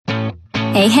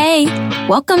Hey,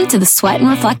 welcome to the Sweat and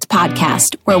Reflect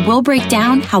podcast, where we'll break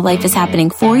down how life is happening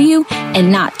for you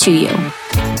and not to you.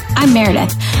 I'm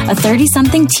Meredith, a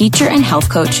 30-something teacher and health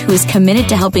coach who is committed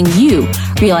to helping you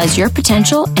realize your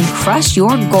potential and crush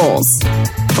your goals.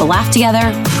 We'll laugh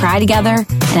together, cry together,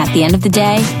 and at the end of the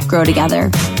day, grow together.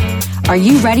 Are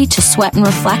you ready to sweat and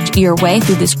reflect your way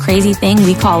through this crazy thing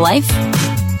we call life?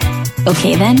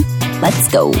 Okay then,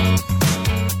 let's go.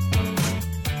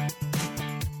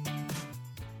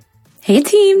 Hey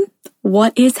team,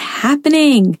 what is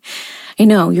happening? I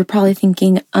know you're probably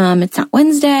thinking, it's not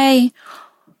Wednesday.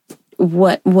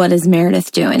 What is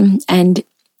Meredith doing? And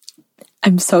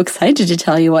I'm so excited to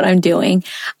tell you what I'm doing.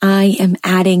 I am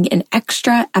adding an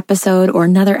extra episode or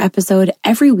another episode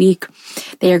every week.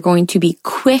 They are going to be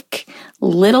quick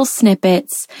little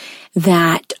snippets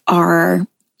that are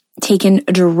taken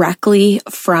directly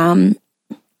from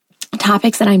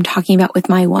topics that I'm talking about with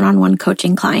my one-on-one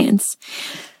coaching clients.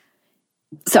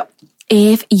 So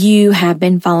if you have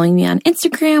been following me on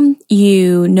Instagram,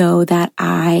 you know that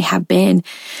I have been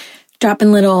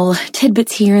dropping little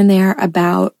tidbits here and there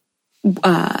about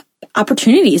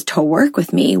opportunities to work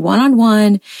with me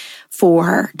one-on-one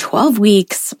for 12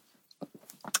 weeks,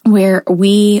 where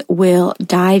we will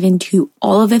dive into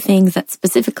all of the things that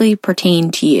specifically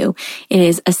pertain to you. It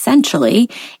is essentially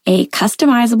a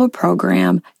customizable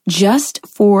program just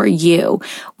for you,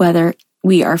 whether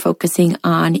we are focusing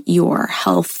on your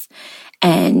health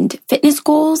and fitness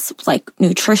goals like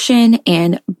nutrition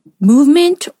and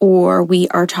movement, or we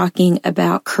are talking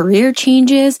about career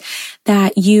changes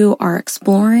that you are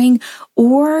exploring,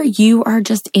 or you are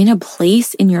just in a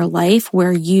place in your life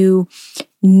where you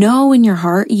know in your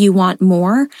heart you want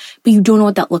more, but you don't know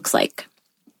what that looks like.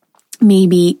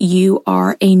 Maybe you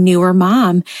are a newer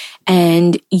mom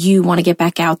and you want to get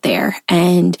back out there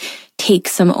and take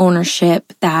some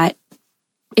ownership that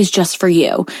is just for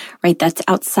you, right? That's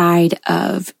outside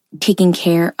of taking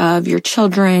care of your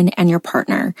children and your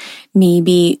partner.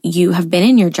 Maybe you have been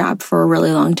in your job for a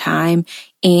really long time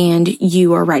and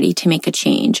you are ready to make a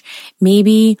change.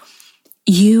 Maybe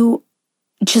you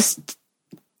just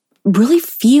really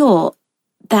feel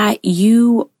that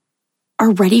you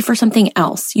are ready for something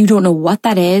else. You don't know what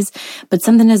that is, but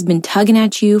something has been tugging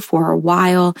at you for a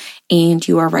while and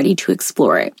you are ready to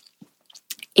explore it.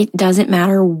 It doesn't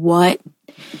matter what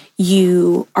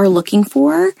you are looking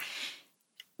for,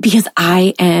 because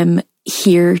I am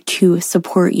here to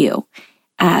support you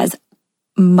as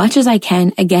much as I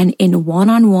can, again, in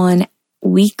one-on-one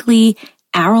weekly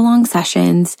hour-long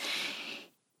sessions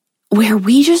where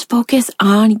we just focus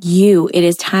on you. It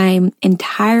is time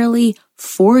entirely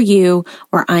for you,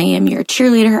 where I am your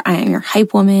cheerleader, I am your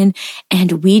hype woman,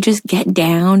 and we just get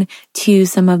down to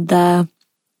some of the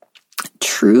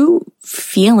true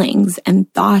feelings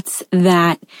and thoughts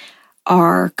that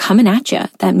are coming at you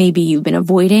that maybe you've been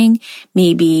avoiding.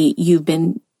 Maybe you've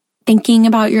been thinking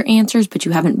about your answers, but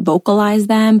you haven't vocalized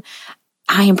them.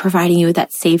 I am providing you with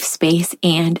that safe space,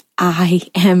 and I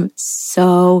am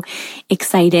so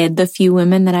excited. The few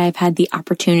women that I've had the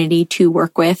opportunity to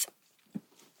work with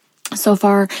so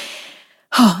far,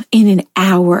 in an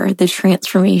hour, the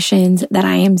transformations that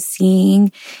I am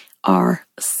seeing are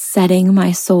setting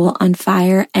my soul on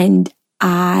fire, and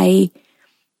I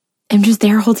am just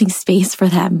there holding space for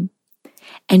them.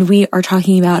 And we are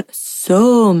talking about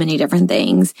so many different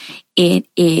things. It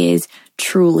is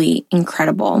truly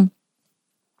incredible.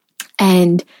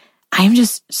 And I'm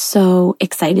just so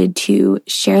excited to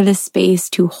share this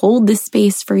space, to hold this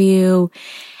space for you.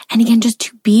 And again, just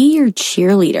to be your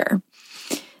cheerleader.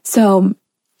 So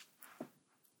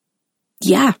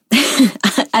yeah,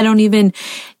 I don't even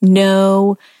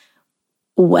know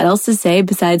what else to say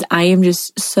besides I am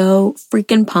just so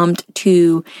freaking pumped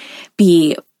to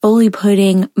be fully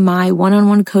putting my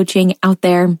one-on-one coaching out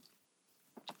there,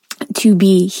 to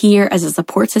be here as a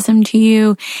support system to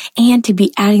you, and to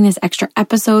be adding this extra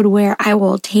episode where I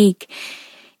will take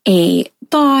a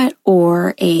thought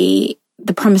or the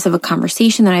premise of a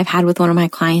conversation that I've had with one of my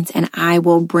clients, and I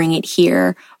will bring it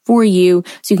here for you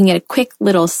so you can get a quick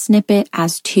little snippet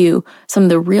as to some of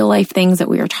the real life things that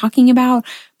we are talking about,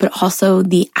 but also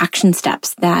the action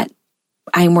steps that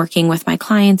I'm working with my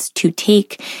clients to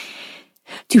take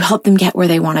to help them get where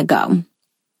they want to go.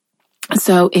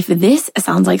 So if this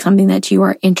sounds like something that you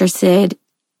are interested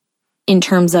in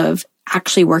terms of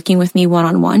actually working with me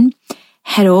one-on-one,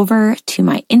 head over to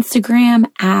my Instagram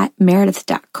at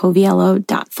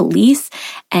meredith.coviello.felice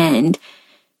and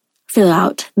fill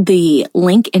out the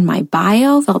link in my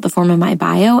bio, fill out the form in my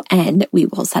bio, and we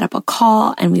will set up a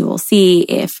call and we will see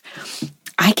if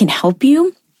I can help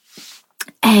you.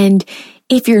 And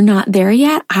if you're not there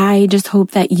yet, I just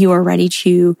hope that you are ready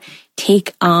to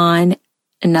take on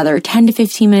another 10 to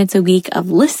 15 minutes a week of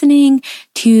listening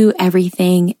to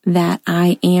everything that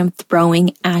I am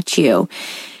throwing at you.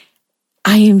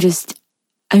 I am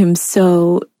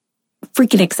so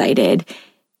freaking excited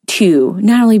to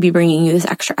not only be bringing you this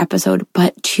extra episode,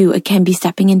 but to again be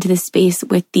stepping into this space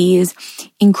with these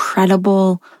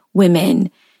incredible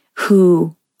women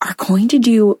who are going to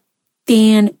do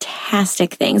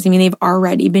fantastic things. I mean, they've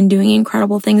already been doing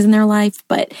incredible things in their life,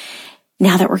 but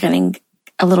now that we're getting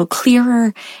a little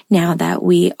clearer, now that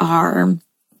we are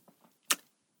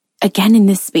again in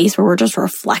this space where we're just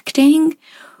reflecting,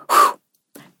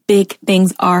 big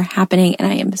things are happening, and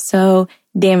I am so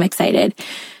damn excited.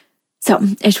 So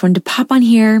I just wanted to pop on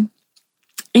here,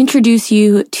 introduce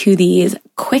you to these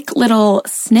quick little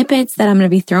snippets that I'm going to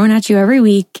be throwing at you every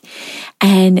week,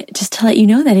 and just to let you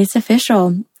know that it's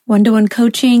official. One-to-one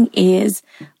coaching is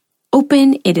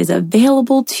open. It is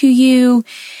available to you.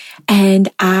 And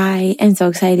I am so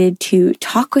excited to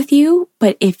talk with you.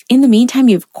 But if in the meantime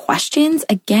you have questions,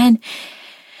 again,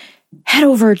 head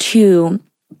over to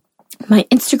my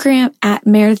Instagram at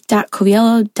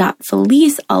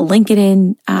meredith.coviello.felice. I'll link it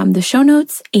in the show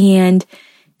notes, and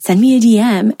send me a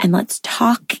DM and let's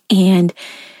talk. And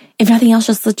if nothing else,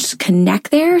 let's just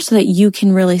connect there so that you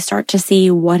can really start to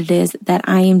see what it is that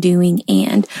I am doing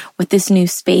and what this new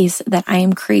space that I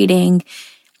am creating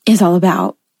is all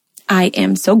about. I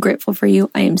am so grateful for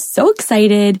you. I am so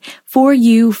excited for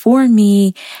you, for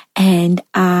me, and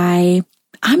I'm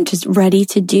just ready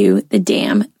to do the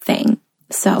damn thing.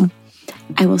 So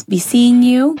I will be seeing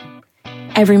you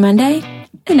every Monday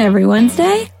and every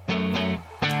Wednesday.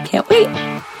 Can't wait.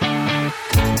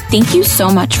 Thank you so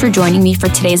much for joining me for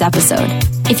today's episode.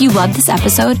 If you loved this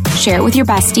episode, share it with your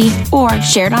bestie or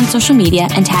share it on social media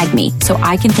and tag me so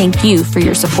I can thank you for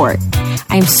your support.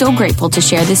 I am so grateful to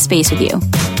share this space with you.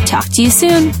 Talk to you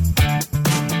soon.